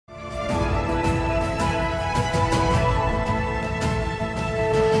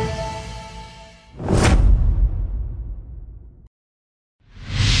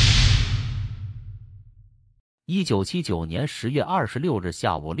1979年10月26日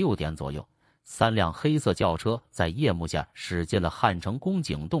下午6点左右，3辆黑色轿车在夜幕下驶进了汉城宫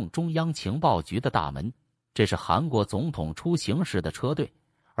井洞中央情报局的大门。这是韩国总统出行时的车队，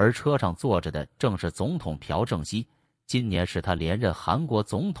而车上坐着的正是总统朴正熙。今年是他连任韩国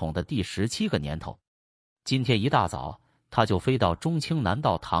总统的第17个年头。今天一大早，他就飞到中清南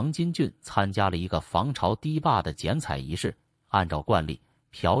道唐津郡参加了一个防潮堤坝的剪彩仪式。按照惯例，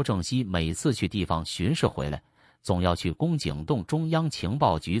朴正熙每次去地方巡视回来，总要去宫井洞中央情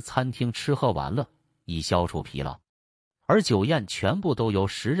报局餐厅吃喝玩乐，以消除疲劳。而酒宴全部都由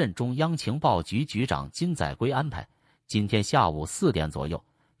时任中央情报局局长金载圭安排。今天下午4点左右，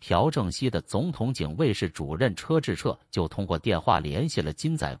朴正熙的总统警卫室主任车志彻就通过电话联系了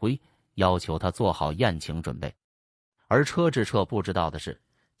金载圭，要求他做好宴请准备。而车志彻不知道的是，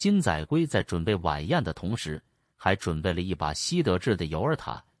金载圭在准备晚宴的同时，还准备了一把西德制的尤尔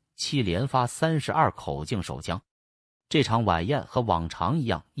塔7连发32口径手枪。这场晚宴和往常一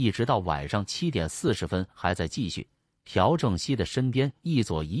样，一直到晚上7点40分还在继续。朴正熙的身边一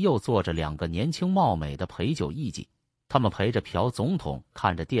左一右坐着2个年轻貌美的陪酒艺妓，他们陪着朴总统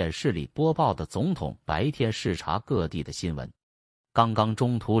看着电视里播报的总统白天视察各地的新闻。刚刚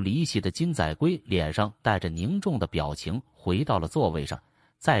中途离席的金载圭脸上带着凝重的表情回到了座位上，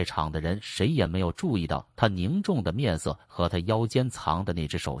在场的人谁也没有注意到他凝重的面色和他腰间藏的那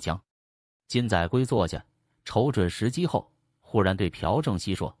支手枪。金载圭坐下，瞅准时机后，忽然对朴正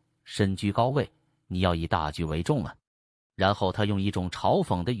熙说：“身居高位，你要以大局为重啊。”然后他用一种嘲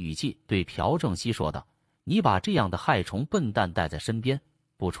讽的语气对朴正熙说道：“你把这样的害虫笨蛋带在身边，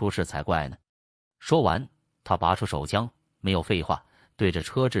不出事才怪呢。”说完，他拔出手枪，没有废话，对着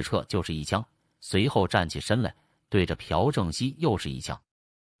车志彻就是一枪，随后站起身来，对着朴正熙又是一枪。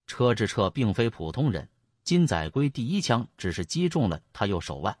车志彻并非普通人，金载圭第一枪只是击中了他右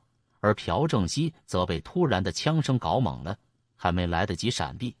手腕，而朴正熙则被突然的枪声搞懵了，还没来得及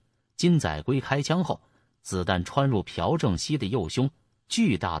闪避，金载圭开枪后，子弹穿入朴正熙的右胸，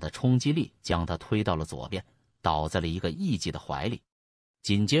巨大的冲击力将他推到了左边，倒在了一个艺妓的怀里。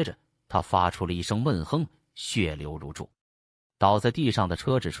紧接着，他发出了一声闷哼，血流如注。倒在地上的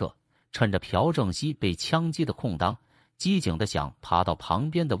车志彻趁着朴正熙被枪击的空当，机警地想爬到旁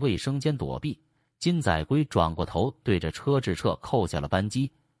边的卫生间躲避。金载圭转过头对着车志彻扣下了扳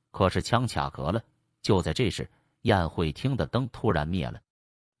机，可是枪卡壳了。就在这时，宴会厅的灯突然灭了，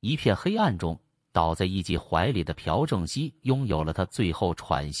一片黑暗中，倒在艺妓怀里的朴正熙拥有了他最后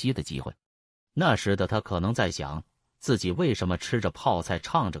喘息的机会。那时的他可能在想，自己为什么吃着泡菜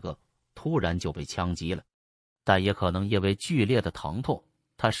唱着歌，突然就被枪击了，但也可能因为剧烈的疼痛，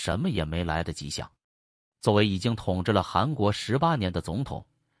他什么也没来得及想。作为已经统治了韩国18年的总统，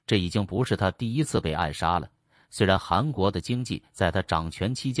这已经不是他第一次被暗杀了。虽然韩国的经济在他掌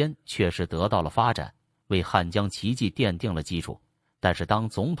权期间确实得到了发展，为汉江奇迹奠定了基础，但是当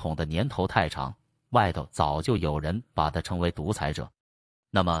总统的年头太长，外头早就有人把他称为独裁者。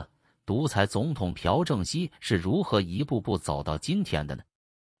那么，独裁总统朴正熙是如何一步步走到今天的呢？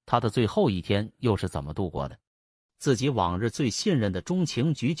他的最后一天又是怎么度过的？自己往日最信任的中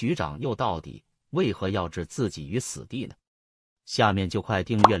情局局长又到底为何要置自己于死地呢？下面就快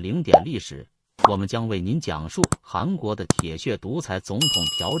订阅零点历史，我们将为您讲述韩国的铁血独裁总统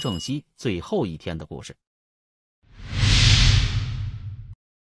朴正熙最后一天的故事。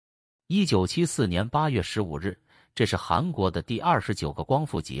1974年8月15日，这是韩国的第29个光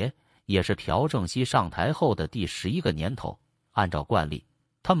复节，也是朴正熙上台后的第11个年头。按照惯例，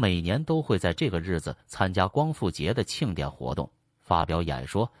他每年都会在这个日子参加光复节的庆典活动，发表演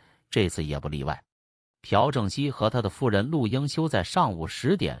说，这次也不例外。朴正熙和他的夫人陆英修在上午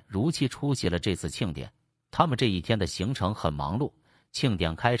10点如期出席了这次庆典。他们这一天的行程很忙碌，庆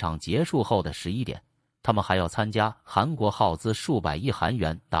典开场结束后的11点，他们还要参加韩国耗资数百亿韩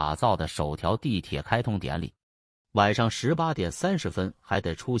元打造的首条地铁开通典礼。晚上18点30分还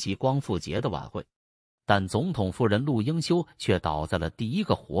得出席光复节的晚会，但总统夫人陆英修却倒在了第一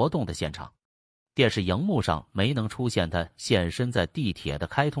个活动的现场。电视荧幕上没能出现他现身在地铁的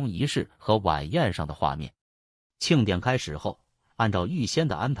开通仪式和晚宴上的画面。庆典开始后，按照预先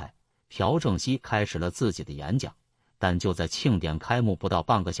的安排，朴正熙开始了自己的演讲，但就在庆典开幕不到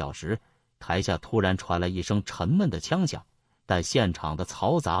半个小时，台下突然传来一声沉闷的枪响，但现场的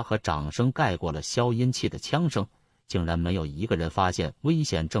嘈杂和掌声盖过了消音器的枪声，竟然没有一个人发现危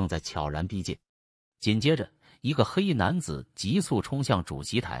险正在悄然逼近。紧接着，一个黑衣男子急速冲向主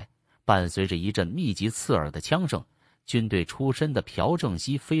席台，伴随着一阵密集刺耳的枪声，军队出身的朴正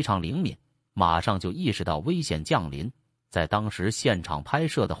熙非常灵敏，马上就意识到危险降临。在当时现场拍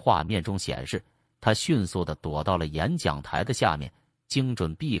摄的画面中显示，他迅速地躲到了演讲台的下面，精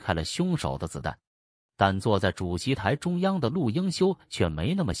准避开了凶手的子弹。但坐在主席台中央的陆英修却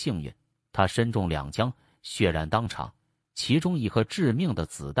没那么幸运，他身中2枪，血染当场，其中一颗致命的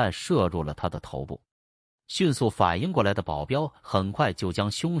子弹射入了他的头部。迅速反应过来的保镖很快就将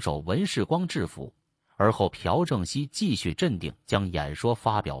凶手文世光制服，而后朴正熙继续镇定，将演说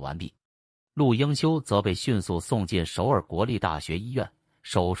发表完毕。陆英修则被迅速送进首尔国立大学医院，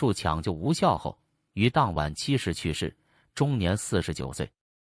手术抢救无效后，于当晚7时去世，终年49岁。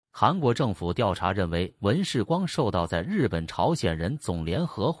韩国政府调查认为，文世光受到在日本朝鲜人总联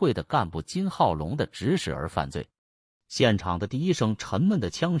合会的干部金浩龙的指使而犯罪。现场的第一声沉闷的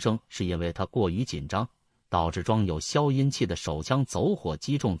枪声是因为他过于紧张，导致装有消音器的手枪走火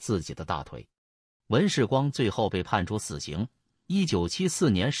击中自己的大腿。文世光最后被判处死刑。1974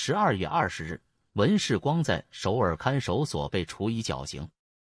年12月20日，文世光在首尔看守所被处以绞刑。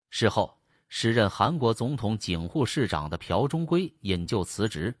事后，时任韩国总统警护市长的朴钟圭引咎辞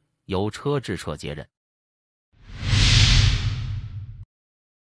职，由车志彻接任。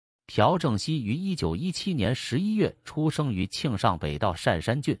朴正熙于1917年11月出生于庆尚北道善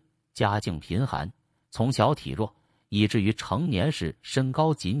山郡，家境贫寒，从小体弱，以至于成年时身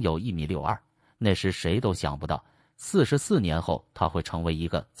高仅有1.62米。那时谁都想不到，44年后他会成为一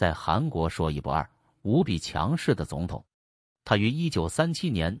个在韩国说一不二、无比强势的总统。他于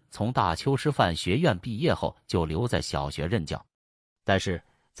1937年从大邱师范学院毕业后就留在小学任教，但是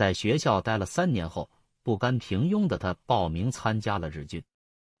在学校待了3年后，不甘平庸的他报名参加了日军。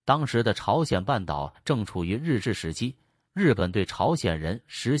当时的朝鲜半岛正处于日治时期，日本对朝鲜人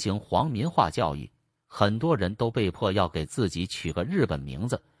实行皇民化教育，很多人都被迫要给自己取个日本名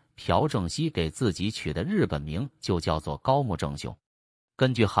字。朴正熙给自己取的日本名就叫做高木正雄。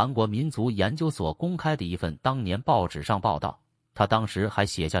根据韩国民族研究所公开的一份当年报纸上报道，他当时还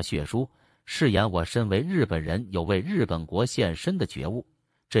写下血书，誓言我身为日本人有为日本国献身的觉悟，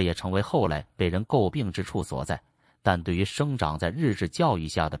这也成为后来被人诟病之处所在。但对于生长在日治教育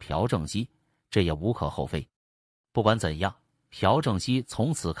下的朴正熙，这也无可厚非。不管怎样，朴正熙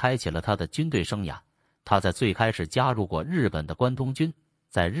从此开启了他的军队生涯。他在最开始加入过日本的关东军，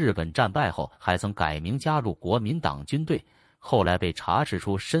在日本战败后还曾改名加入国民党军队，后来被查实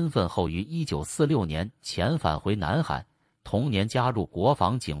出身份后，于1946年遣返回南韩，同年加入国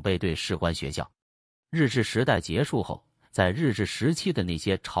防警备队士官学校。日治时代结束后，在日治时期的那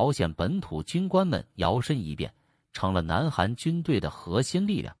些朝鲜本土军官们摇身一变，成了南韩军队的核心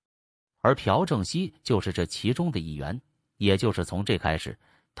力量，而朴正熙就是这其中的一员。也就是从这开始，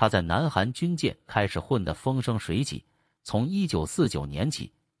他在南韩军界开始混得风生水起。从1949年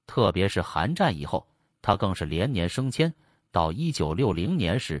起，特别是韩战以后，他更是连年升迁，到1960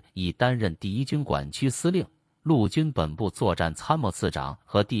年时已担任第1军管区司令、陆军本部作战参谋次长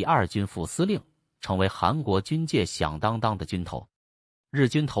和第2军副司令，成为韩国军界响当当的军头。日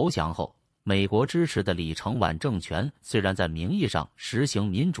军投降后，美国支持的李承晚政权虽然在名义上实行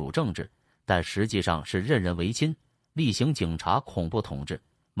民主政治，但实际上是任人唯亲，厉行警察恐怖统治，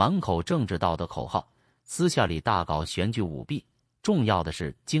满口政治道德口号，私下里大搞选举舞弊，重要的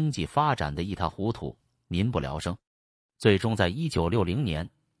是经济发展的一塌糊涂，民不聊生。最终在1960年，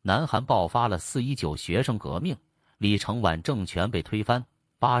南韩爆发了419学生革命，李承晚政权被推翻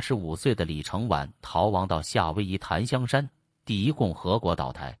，85岁的李承晚逃亡到夏威夷檀香山，第1共和国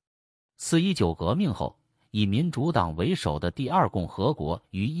倒台。419革命后，以民主党为首的第2共和国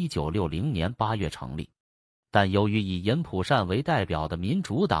于1960年8月成立。但由于以尹普善为代表的民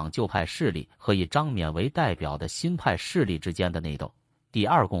主党旧派势力和以张勉为代表的新派势力之间的内斗，第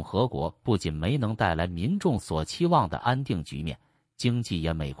2共和国不仅没能带来民众所期望的安定局面，经济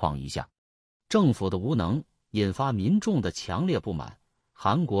也每况愈下。政府的无能引发民众的强烈不满，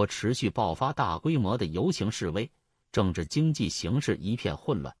韩国持续爆发大规模的游行示威，政治经济形势一片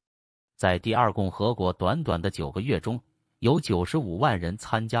混乱。在第2共和国短短的9个月中，有95万人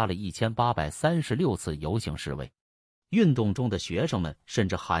参加了1836次游行示威。运动中的学生们甚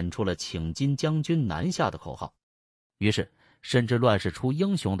至喊出了请金将军南下的口号。于是，甚至乱世出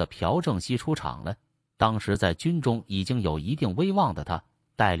英雄的朴正熙出场了。当时在军中已经有一定威望的他，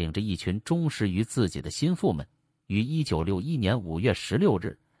带领着一群忠实于自己的心腹们，于1961年5月16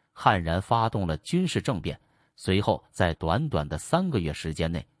日悍然发动了军事政变。随后在短短的3个月时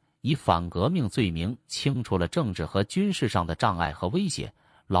间内，以反革命罪名清除了政治和军事上的障碍和威胁，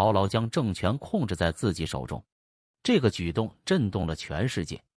牢牢将政权控制在自己手中。这个举动震动了全世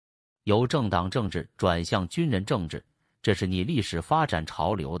界。由政党政治转向军人政治，这是逆历史发展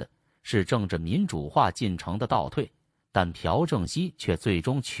潮流的，是政治民主化进程的倒退，但朴正熙却最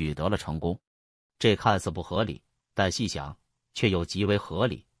终取得了成功。这看似不合理，但细想却又极为合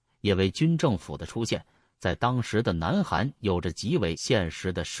理，因为军政府的出现在当时的南韩有着极为现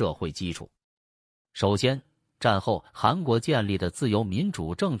实的社会基础。首先，战后韩国建立的自由民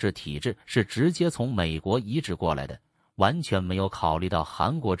主政治体制是直接从美国移植过来的，完全没有考虑到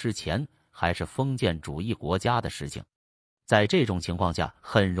韩国之前还是封建主义国家的事情。在这种情况下，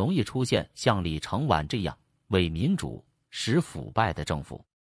很容易出现像李承晚这样伪民主、使腐败的政府。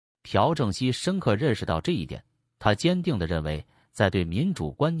朴正熙深刻认识到这一点，他坚定地认为，在对民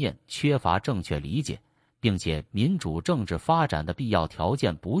主观念缺乏正确理解，并且民主政治发展的必要条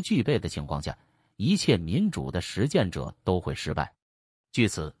件不具备的情况下，一切民主的实践者都会失败。据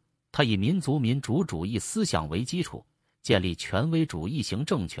此，他以民族民主主义思想为基础，建立权威主义型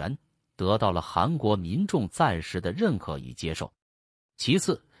政权，得到了韩国民众暂时的认可与接受。其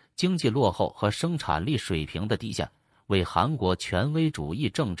次，经济落后和生产力水平的低下，为韩国权威主义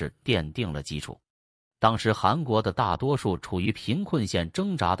政治奠定了基础。当时韩国的大多数处于贫困线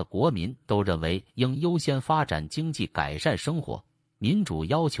挣扎的国民都认为应优先发展经济，改善生活，民主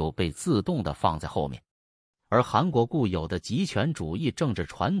要求被自动地放在后面。而韩国固有的极权主义政治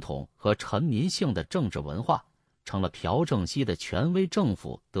传统和臣民性的政治文化，成了朴正熙的权威政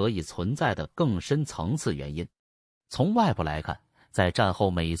府得以存在的更深层次原因。从外部来看，在战后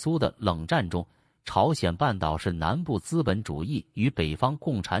美苏的冷战中，朝鲜半岛是南部资本主义与北方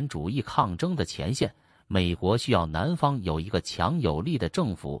共产主义抗争的前线，美国需要南方有一个强有力的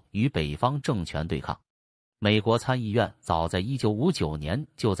政府与北方政权对抗。美国参议院早在1959年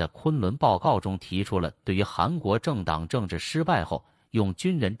就在昆仑报告中提出了对于韩国政党政治失败后用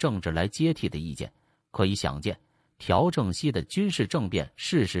军人政治来接替的意见。可以想见，朴正熙的军事政变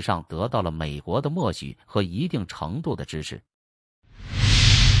事实上得到了美国的默许和一定程度的支持。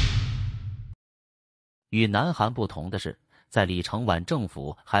与南韩不同的是，在李承晚政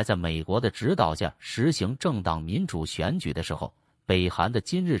府还在美国的指导下实行政党民主选举的时候，北韩的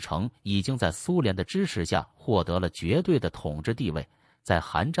金日成已经在苏联的支持下获得了绝对的统治地位，在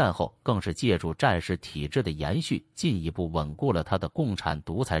韩战后更是借助战时体制的延续，进一步稳固了他的共产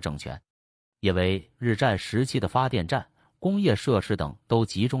独裁政权。因为日战时期的发电站、工业设施等都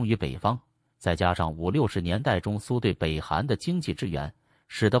集中于北方，再加上50、60年代中苏对北韩的经济支援，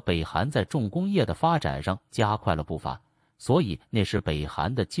使得北韩在重工业的发展上加快了步伐，所以那时北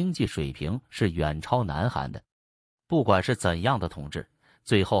韩的经济水平是远超南韩的。不管是怎样的统治，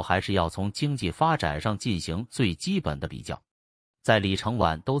最后还是要从经济发展上进行最基本的比较。在李承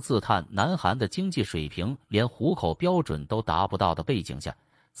晚都自叹南韩的经济水平连糊口标准都达不到的背景下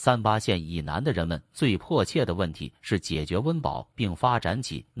，38线以南的人们最迫切的问题是解决温饱，并发展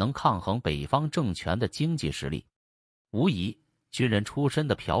起能抗衡北方政权的经济实力。无疑，军人出身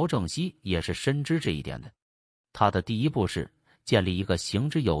的朴正熙也是深知这一点的。他的第一步是建立一个行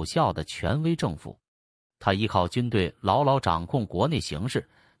之有效的权威政府。他依靠军队牢牢掌控国内形势，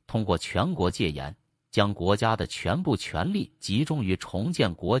通过全国戒严，将国家的全部权力集中于重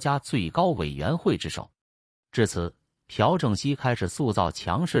建国家最高委员会之手。至此，朴正熙开始塑造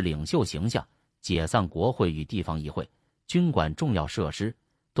强势领袖形象，解散国会与地方议会，军管重要设施，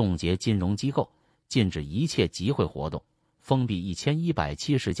冻结金融机构，禁止一切集会活动，封闭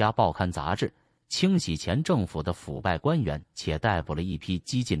1170家报刊杂志，清洗前政府的腐败官员，且逮捕了一批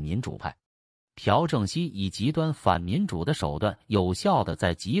激进民主派。朴正熙以极端反民主的手段，有效地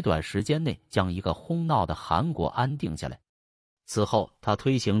在极短时间内将一个哄闹的韩国安定下来。此后，他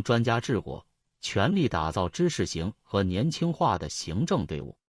推行专家治国，全力打造知识型和年轻化的行政队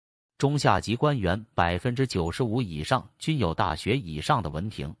伍。中下级官员95%以上均有大学以上的文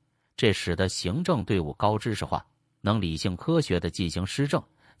凭，这使得行政队伍高知识化，能理性科学地进行施政，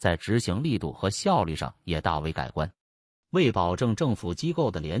在执行力度和效率上也大为改观。为保证政府机构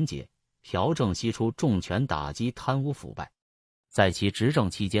的廉洁，朴正熙出重拳打击贪污腐败。在其执政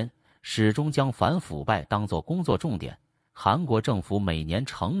期间，始终将反腐败当作工作重点，韩国政府每年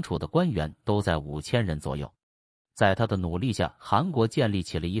惩处的官员都在5000人左右。在他的努力下，韩国建立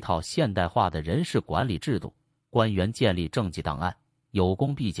起了一套现代化的人事管理制度，官员建立政绩档案，有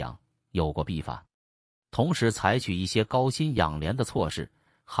功必奖，有过必罚。同时采取一些高薪养廉的措施，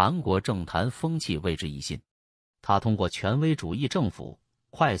韩国政坛风气为之一新。他通过权威主义政府，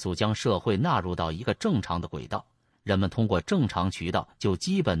快速将社会纳入到一个正常的轨道，人们通过正常渠道就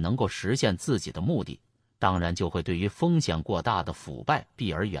基本能够实现自己的目的，当然就会对于风险过大的腐败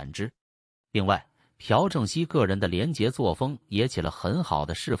避而远之。另外，朴正熙个人的廉洁作风也起了很好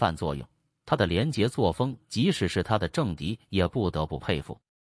的示范作用，他的廉洁作风即使是他的政敌也不得不佩服。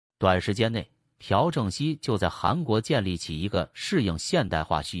短时间内，朴正熙就在韩国建立起一个适应现代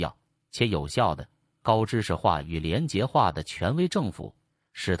化需要且有效的高知识化与廉洁化的权威政府，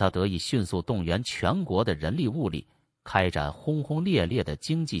使他得以迅速动员全国的人力物力，开展轰轰烈烈的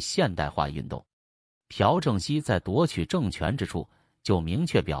经济现代化运动。朴正熙在夺取政权之初就明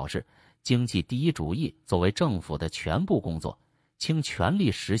确表示，经济第一主义作为政府的全部工作，倾全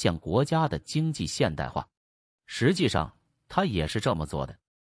力实现国家的经济现代化。实际上，他也是这么做的。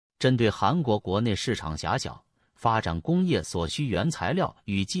针对韩国国内市场狭小，发展工业所需原材料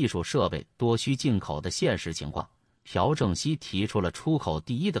与技术设备多需进口的现实情况，朴正熙提出了出口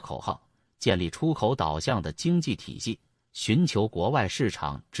第一的口号，建立出口导向的经济体系，寻求国外市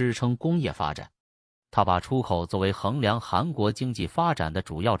场支撑工业发展。他把出口作为衡量韩国经济发展的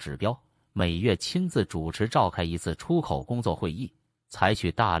主要指标，每月亲自主持召开一次出口工作会议，采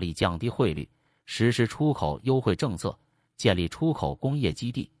取大力降低汇率，实施出口优惠政策，建立出口工业基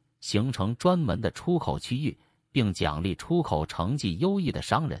地，形成专门的出口区域，并奖励出口成绩优异的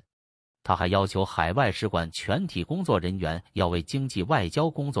商人。他还要求海外使馆全体工作人员要为经济外交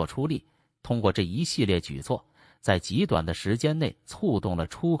工作出力，通过这一系列举措，在极短的时间内促动了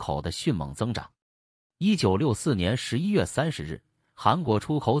出口的迅猛增长。1964年11月30日，韩国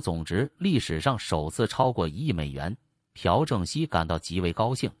出口总值历史上首次超过1亿美元，朴正熙感到极为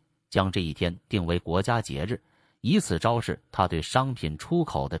高兴，将这一天定为国家节日，以此昭示他对商品出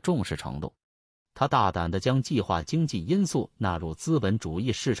口的重视程度。他大胆地将计划经济因素纳入资本主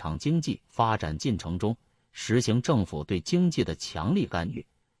义市场经济发展进程中，实行政府对经济的强力干预。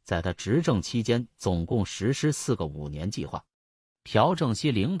在他执政期间，总共实施4个5年计划。朴正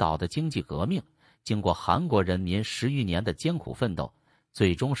熙领导的经济革命，经过韩国人民10余年的艰苦奋斗，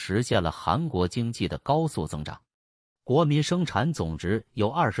最终实现了韩国经济的高速增长。国民生产总值由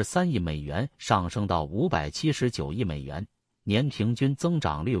23亿美元上升到579亿美元，年平均增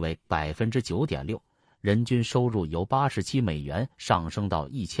长率为 9.6%， 人均收入由87美元上升到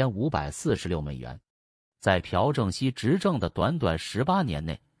1546美元。在朴正熙执政的短短18年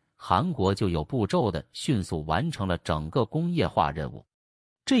内，韩国就有步骤地迅速完成了整个工业化任务。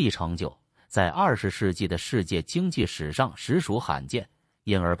这一成就在20世纪的世界经济史上实属罕见，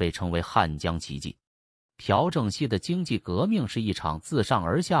因而被称为汉江奇迹。朴正熙的经济革命是一场自上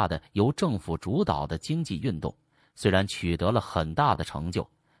而下的由政府主导的经济运动，虽然取得了很大的成就，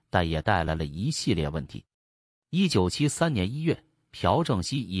但也带来了一系列问题。1973年1月，朴正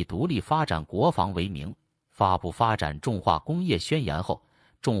熙以独立发展国防为名，发布发展重化工业宣言后，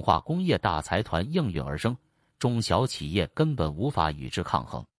重化工业大财团应运而生，中小企业根本无法与之抗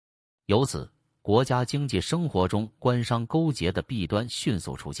衡。由此，国家经济生活中官商勾结的弊端迅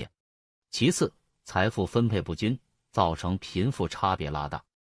速出现。其次，财富分配不均，造成贫富差别拉大。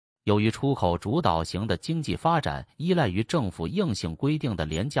由于出口主导型的经济发展依赖于政府硬性规定的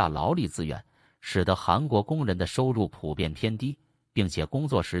廉价劳力资源，使得韩国工人的收入普遍偏低，并且工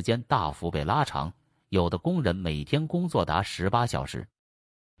作时间大幅被拉长，有的工人每天工作达18小时。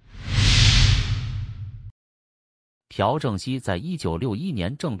朴正熙在1961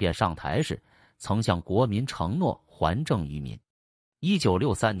年政变上台时，曾向国民承诺还政于民。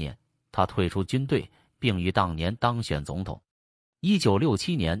1963年，他退出军队，并于当年当选总统。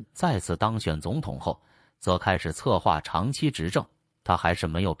1967年再次当选总统后，则开始策划长期执政，他还是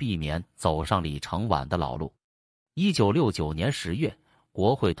没有避免走上李承晚的老路。1969年10月，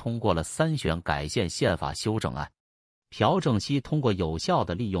国会通过了3选改宪宪法修正案。朴正熙通过有效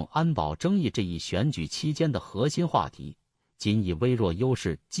地利用安保争议这一选举期间的核心话题，仅以微弱优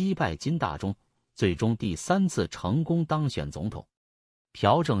势击败金大中，最终第3次成功当选总统。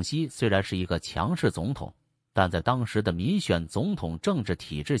朴正熙虽然是一个强势总统，但在当时的民选总统政治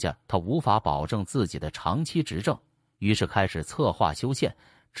体制下，他无法保证自己的长期执政，于是开始策划修宪，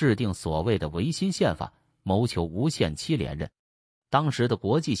制定所谓的维新宪法，谋求无限期连任。当时的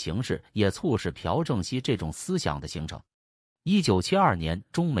国际形势也促使朴正熙这种思想的形成。1972年，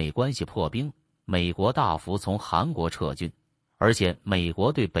中美关系破冰，美国大幅从韩国撤军，而且美国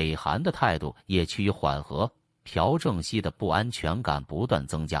对北韩的态度也趋于缓和，朴正熙的不安全感不断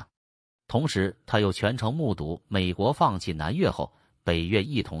增加。同时，他又全程目睹美国放弃南越后，北越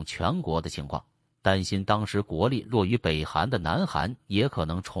一统全国的情况，担心当时国力弱于北韩的南韩也可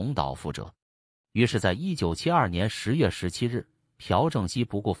能重蹈覆辙。于是在1972年10月17日，朴正熙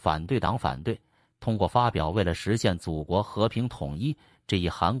不顾反对党反对，通过发表为了实现祖国和平统一这一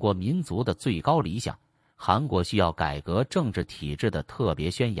韩国民族的最高理想，韩国需要改革政治体制的特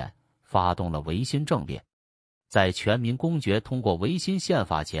别宣言，发动了维新政变。在全民公决通过维新宪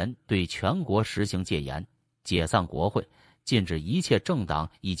法前，对全国实行戒严，解散国会，禁止一切政党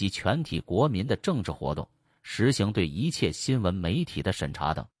以及全体国民的政治活动，实行对一切新闻媒体的审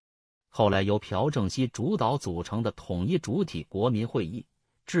查等。后来由朴正熙主导组成的统一主体国民会议，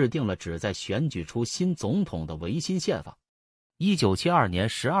制定了旨在选举出新总统的维新宪法。1972年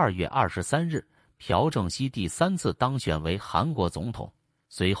12月23日，朴正熙第3次当选为韩国总统，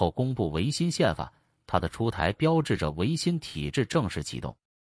随后公布维新宪法，他的出台标志着维新体制正式启动。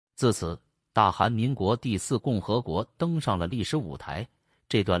自此，大韩民国第四共和国登上了历史舞台，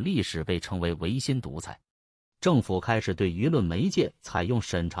这段历史被称为维新独裁。政府开始对舆论媒介采用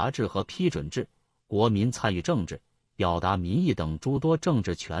审查制和批准制，国民参与政治、表达民意等诸多政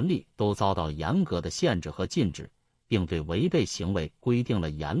治权利都遭到严格的限制和禁止，并对违背行为规定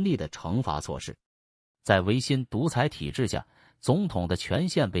了严厉的惩罚措施。在维新独裁体制下，总统的权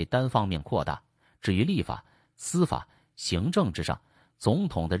限被单方面扩大，至于立法、司法、行政之上，总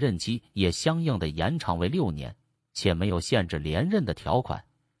统的任期也相应的延长为6年，且没有限制连任的条款，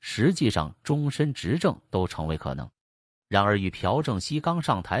实际上终身执政都成为可能。然而与朴正熙刚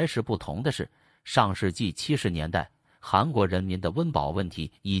上台时不同的是，上世纪70年代，韩国人民的温饱问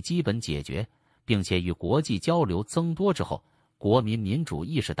题已基本解决，并且与国际交流增多之后，国民民主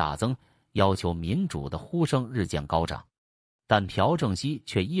意识大增，要求民主的呼声日渐高涨。但朴正熙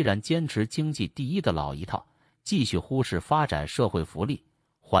却依然坚持经济第一的老一套，继续忽视发展社会福利、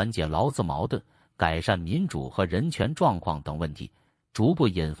缓解劳资矛盾、改善民主和人权状况等问题，逐步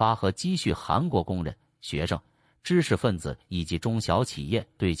引发和积蓄韩国工人、学生、知识分子以及中小企业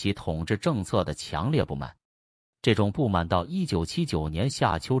对其统治政策的强烈不满。这种不满到1979年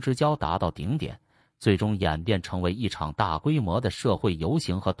夏秋之交达到顶点，最终演变成为一场大规模的社会游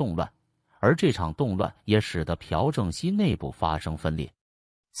行和动乱，而这场动乱也使得朴正熙内部发生分裂。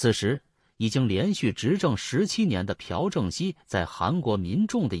此时，已经连续执政17年的朴正熙在韩国民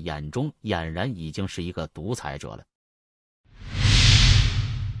众的眼中俨然已经是一个独裁者了。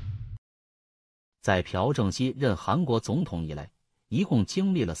在朴正熙任韩国总统以来，一共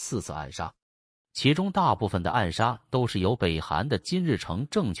经历了4次暗杀，其中大部分的暗杀都是由北韩的金日成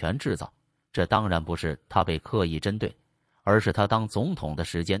政权制造，这当然不是他被刻意针对，而是他当总统的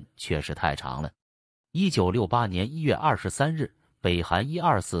时间确实太长了。1968年1月23日，北韩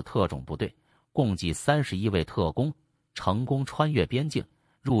124特种部队共计31位特工成功穿越边境，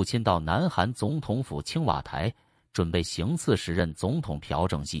入侵到南韩总统府青瓦台，准备行刺时任总统朴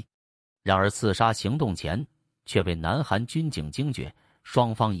正熙。然而刺杀行动前却被南韩军警惊觉，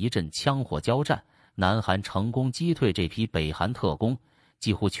双方一阵枪火交战，南韩成功击退这批北韩特工，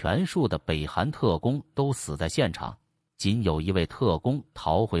几乎全数的北韩特工都死在现场，仅有1位特工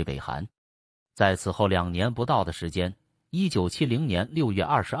逃回北韩。在此后2年不到的时间，1970年6月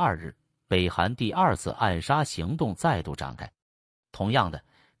22日，北韩第2次暗杀行动再度展开。同样的，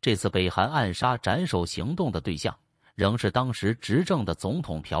这次北韩暗杀斩首行动的对象仍是当时执政的总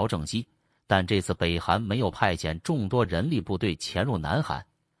统朴正熙，但这次北韩没有派遣众多人力部队潜入南韩，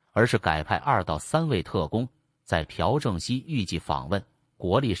而是改派2到3位特工。在朴正熙预计访问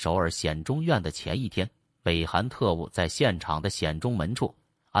国立首尔显忠院的前一天，北韩特务在现场的显忠门处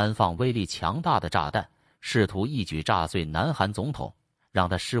安放威力强大的炸弹，试图一举炸碎南韩总统，让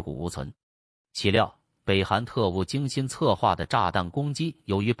他尸骨无存。岂料北韩特务精心策划的炸弹攻击，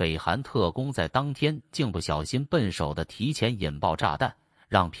由于北韩特工在当天竟不小心笨手的提前引爆炸弹，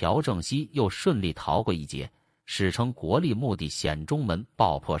让朴正熙又顺利逃过一劫，史称国立墓地显忠门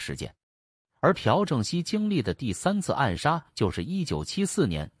爆破事件。而朴正熙经历的第3次暗杀，就是1974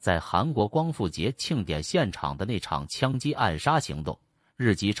年在韩国光复节庆典现场的那场枪击暗杀行动。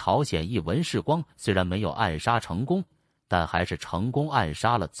日籍朝鲜裔文世光虽然没有暗杀成功，但还是成功暗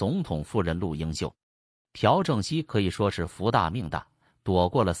杀了总统夫人陆英秀。朴正熙可以说是福大命大，躲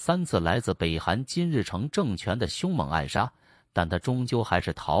过了3次来自北韩金日成政权的凶猛暗杀，但他终究还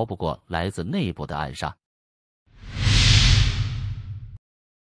是逃不过来自内部的暗杀。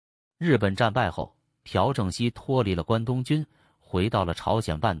日本战败后，朴正熙脱离了关东军，回到了朝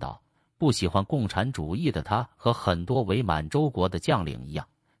鲜半岛。不喜欢共产主义的他，和很多伪满洲国的将领一样，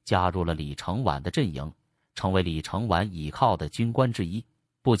加入了李承晚的阵营，成为李承晚倚靠的军官之一。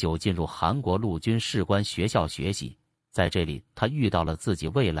不久进入韩国陆军士官学校学习，在这里他遇到了自己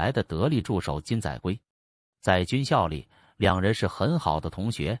未来的得力助手金载圭。在军校里，两人是很好的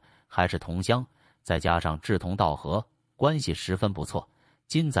同学，还是同乡，再加上志同道合，关系十分不错。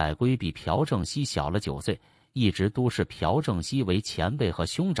金载圭比朴正熙小了9岁，一直都视朴正熙为前辈和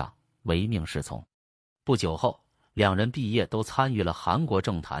兄长，唯命是从。不久后，两人毕业都参与了韩国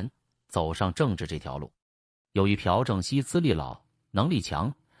政坛，走上政治这条路。由于朴正熙资历老、能力强，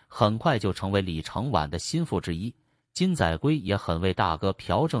很快就成为李承晚的心腹之一。金载圭也很为大哥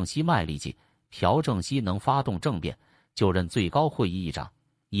朴正熙卖力气，朴正熙能发动政变，就任最高会议议长，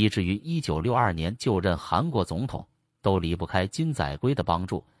以至于1962年就任韩国总统，都离不开金载圭的帮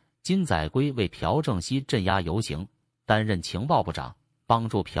助。金载圭为朴正熙镇压游行，担任情报部长，帮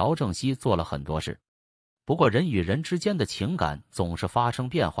助朴正熙做了很多事。不过人与人之间的情感总是发生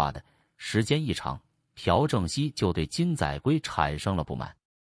变化的，时间一长，朴正熙就对金载圭产生了不满。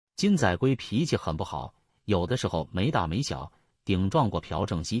金载圭脾气很不好，有的时候没大没小，顶撞过朴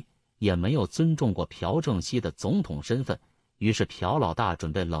正熙，也没有尊重过朴正熙的总统身份。于是朴老大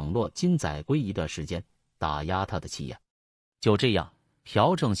准备冷落金载圭一段时间，打压他的气焰。就这样，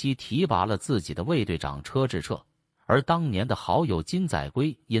朴正熙提拔了自己的卫队长车智澈，而当年的好友金载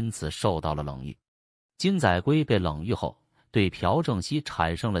圭因此受到了冷遇。金载圭被冷遇后，对朴正熙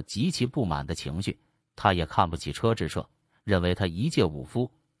产生了极其不满的情绪，他也看不起车智澈，认为他一介武夫，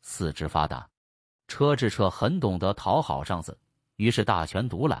四肢发达。车智澈很懂得讨好上司，于是大权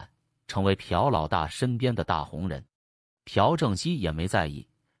独揽，成为朴老大身边的大红人。朴正熙也没在意，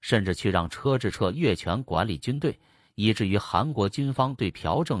甚至去让车智澈越权管理军队，以至于韩国军方对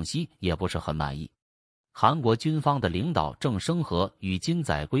朴正熙也不是很满意。韩国军方的领导郑升和与金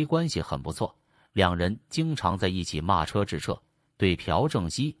载圭关系很不错，两人经常在一起骂车智澈，对朴正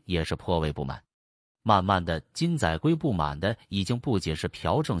熙也是颇为不满。慢慢的，金载圭不满的已经不仅是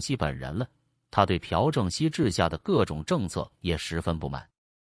朴正熙本人了，他对朴正熙治下的各种政策也十分不满。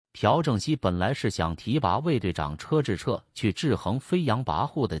朴正熙本来是想提拔卫队长车智澈去制衡飞扬跋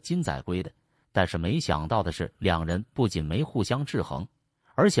扈的金载圭的，但是没想到的是，两人不仅没互相制衡，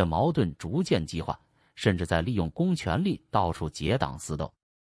而且矛盾逐渐激化，甚至在利用公权力到处结党私斗。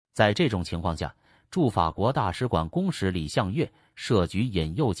在这种情况下，驻法国大使馆公使李相月设局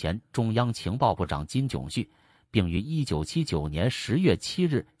引诱前中央情报部长金炯旭，并于1979年10月7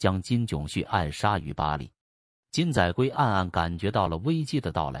日将金炯旭暗杀于巴黎。金载圭暗暗感觉到了危机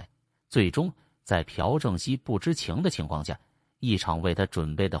的到来，最终在朴正熙不知情的情况下，一场为他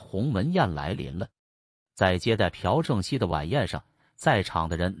准备的鸿门宴来临了。在接待朴正熙的晚宴上，在场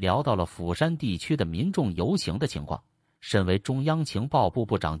的人聊到了釜山地区的民众游行的情况。身为中央情报部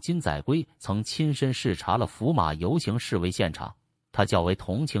部长金载圭曾亲身视察了福马游行示威现场，他较为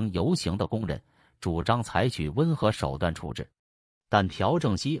同情游行的工人，主张采取温和手段处置。但朴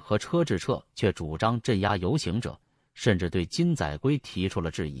正熙和车智澈却主张镇压游行者，甚至对金载圭提出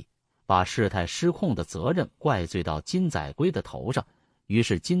了质疑，把事态失控的责任怪罪到金载圭的头上。于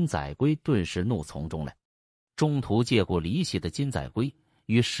是金载圭顿时怒从中来。中途借故离席的金载圭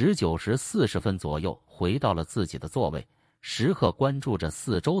于19时40分左右回到了自己的座位，时刻关注着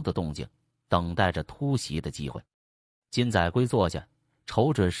四周的动静，等待着突袭的机会。金载圭坐下，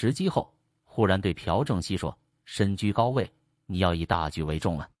瞅准时机后，忽然对朴正熙说：“身居高位，你要以大局为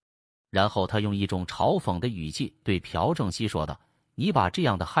重啊。”然后他用一种嘲讽的语气对朴正熙说道：“你把这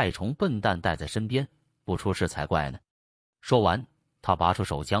样的害虫笨蛋带在身边，不出事才怪呢。”说完，他拔出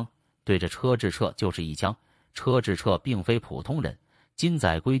手枪，对着车智澈就是一枪。车智澈并非普通人，金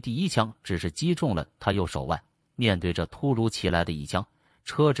载圭第一枪只是击中了他右手腕。面对着突如其来的一枪，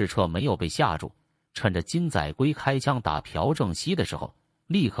车智澈没有被吓住，趁着金载圭开枪打朴正熙的时候，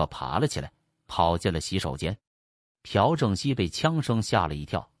立刻爬了起来，跑进了洗手间。朴正熙被枪声吓了一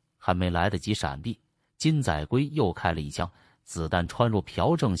跳，还没来得及闪避，金载圭又开了一枪，子弹穿入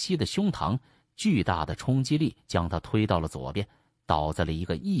朴正熙的胸膛，巨大的冲击力将他推到了左边，倒在了一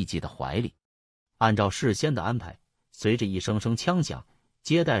个艺妓的怀里。按照事先的安排，随着一声声枪响，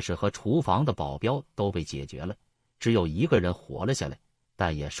接待室和厨房的保镖都被解决了，只有一个人活了下来，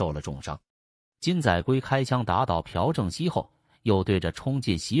但也受了重伤。金载圭开枪打倒朴正熙后，又对着冲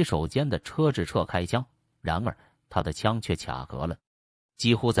进洗手间的车智澈开枪，然而他的枪却卡壳了。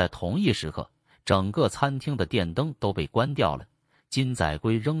几乎在同一时刻，整个餐厅的电灯都被关掉了。金载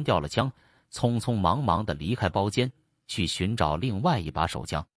圭扔掉了枪，匆匆忙忙地离开包间，去寻找另外一把手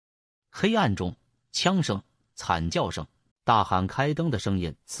枪。黑暗中，枪声、惨叫声、大喊开灯的声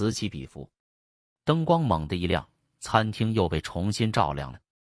音此起彼伏。灯光猛地一亮，餐厅又被重新照亮了。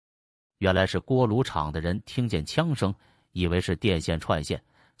原来是锅炉厂的人听见枪声，以为是电线串线，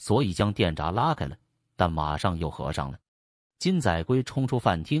所以将电闸拉开了，但马上又合上了。金载圭冲出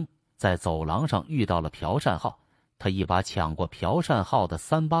饭厅，在走廊上遇到了朴善浩，他一把抢过朴善浩的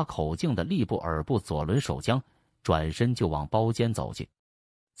38口径的利布尔布左轮手枪，转身就往包间走去。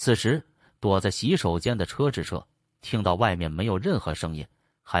此时躲在洗手间的车智澈听到外面没有任何声音，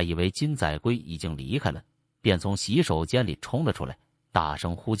还以为金载圭已经离开了，便从洗手间里冲了出来，大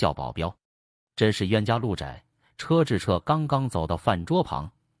声呼叫保镖。真是冤家路窄，车智澈刚刚走到饭桌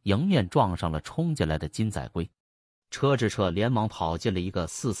旁，迎面撞上了冲进来的金载圭。车智澈连忙跑进了一个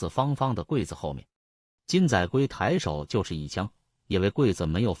四四方方的柜子后面，金载圭抬手就是一枪，因为柜子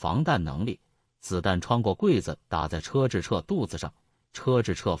没有防弹能力，子弹穿过柜子打在车智澈肚子上，车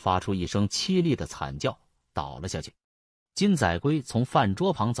智澈发出一声凄厉的惨叫，倒了下去。金载圭从饭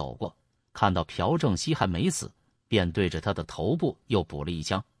桌旁走过，看到朴正熙还没死，便对着他的头部又补了一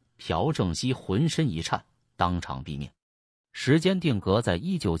枪，朴正熙浑身一颤，当场毙命。时间定格在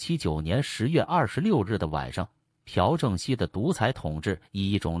1979年10月26日的晚上，朴正熙的独裁统治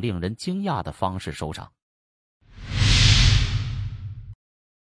以一种令人惊讶的方式收场。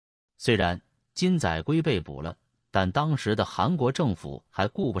虽然金载圭被捕了，但当时的韩国政府还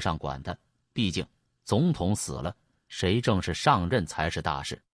顾不上管他，毕竟总统死了，谁正式上任才是大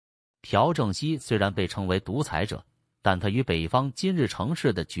事。朴正熙虽然被称为独裁者，但他与北方今日城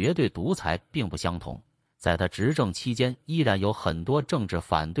市的绝对独裁并不相同。在他执政期间，依然有很多政治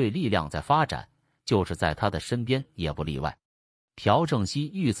反对力量在发展，就是在他的身边也不例外。朴正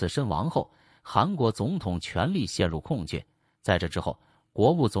熙遇刺身亡后，韩国总统权力陷入空缺。在这之后，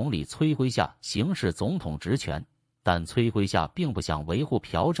国务总理崔圭夏行使总统职权，但崔圭夏并不想维护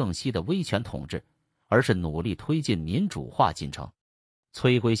朴正熙的威权统治，而是努力推进民主化进程。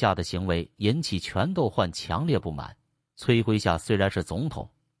崔圭夏的行为引起全斗焕强烈不满。崔圭夏虽然是总统，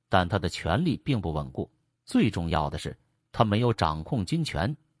但他的权力并不稳固，最重要的是他没有掌控军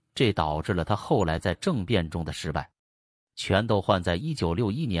权，这导致了他后来在政变中的失败。全斗焕在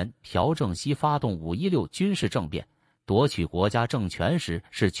1961年朴正熙发动5.16军事政变，夺取国家政权时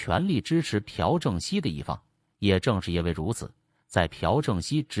是全力支持朴正熙的一方。也正是因为如此，在朴正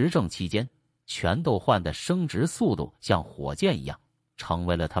熙执政期间，全斗焕的升职速度像火箭一样，成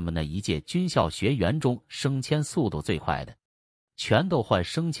为了他们那一届军校学员中升迁速度最快的。全斗焕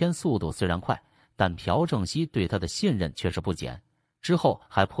升迁速度虽然快，但朴正熙对他的信任却是不减。之后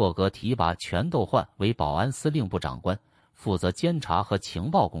还破格提拔全斗焕为保安司令部长官，负责监察和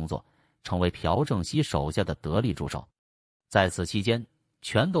情报工作，成为朴正熙手下的得力助手。在此期间，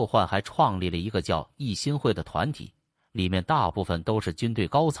全斗焕还创立了一个叫义新会的团体，里面大部分都是军队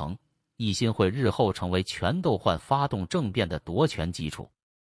高层。义新会日后成为全斗焕发动政变的夺权基础。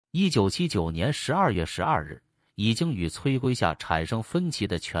1979年12月12日，已经与崔圭夏产生分歧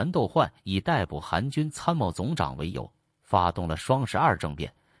的全斗焕以逮捕韩军参谋总长为由，发动了双12政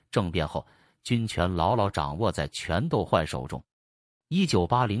变。政变后，军权牢牢掌握在全斗焕手中。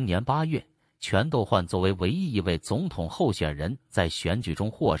1980年8月，全斗焕作为唯一一位总统候选人，在选举中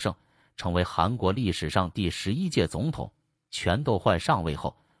获胜，成为韩国历史上第11届总统。全斗焕上位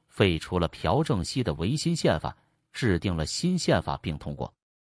后，废除了朴正熙的维新宪法，制定了新宪法并通过。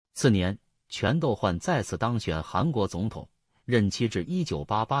次年，全斗焕再次当选韩国总统，任期至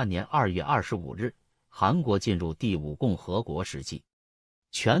1988年2月25日，韩国进入第五共和国时期。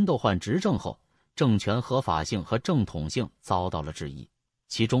全斗焕执政后，政权合法性和正统性遭到了质疑，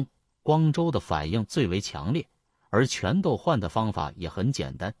其中光州的反应最为强烈，而全斗焕的方法也很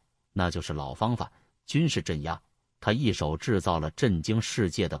简单，那就是老方法，军事镇压。他一手制造了震惊世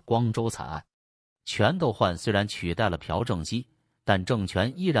界的光州惨案。全斗焕虽然取代了朴正熙，但政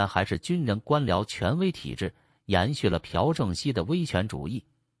权依然还是军人官僚权威体制，延续了朴正熙的威权主义，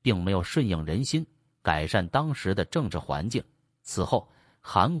并没有顺应人心，改善当时的政治环境。此后，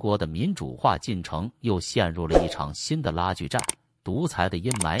韩国的民主化进程又陷入了一场新的拉锯战，独裁的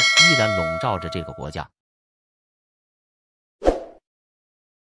阴霾依然笼罩着这个国家。